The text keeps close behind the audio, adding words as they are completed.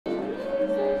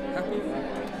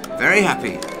Very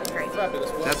happy. Great.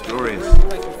 Fabulous. Well, That's glorious.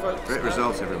 Thank you, folks. Great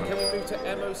results, everyone. Can we move to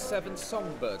MO7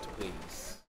 Songbird,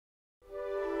 please?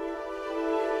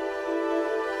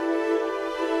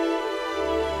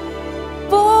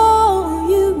 For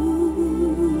you,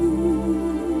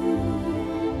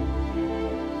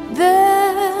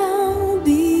 there'll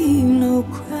be no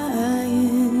crying.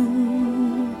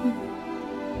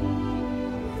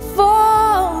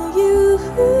 For you,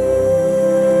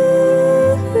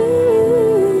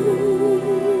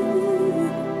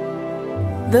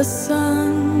 the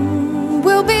sun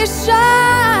will be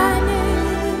shining.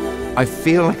 I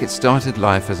feel like it started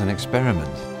life as an experiment.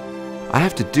 I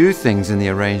have to do things in the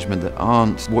arrangement that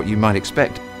aren't what you might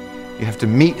expect. You have to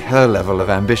meet her level of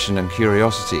ambition and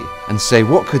curiosity and say,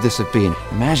 what could this have been?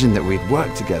 Imagine that we'd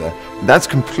worked together. That's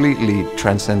completely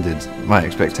transcended my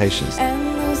expectations.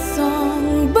 And the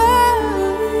songbirds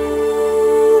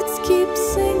keep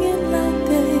singing like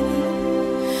they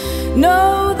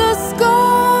know the score.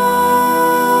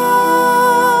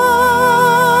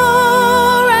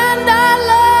 And I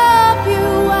love you,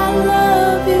 I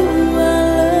love you, I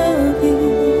love you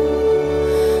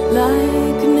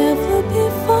like never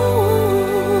before.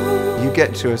 You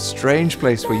get to a strange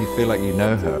place where you feel like you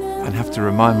know her and have to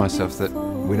remind myself that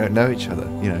we don't know each other,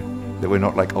 you know, that we're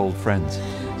not like old friends.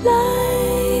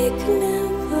 Like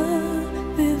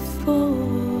never before.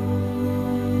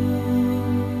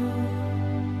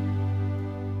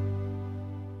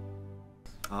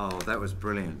 Oh, that was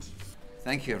brilliant.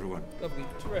 Thank you, everyone. Lovely,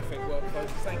 terrific work,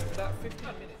 folks. Thank you for that. 15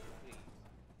 minutes.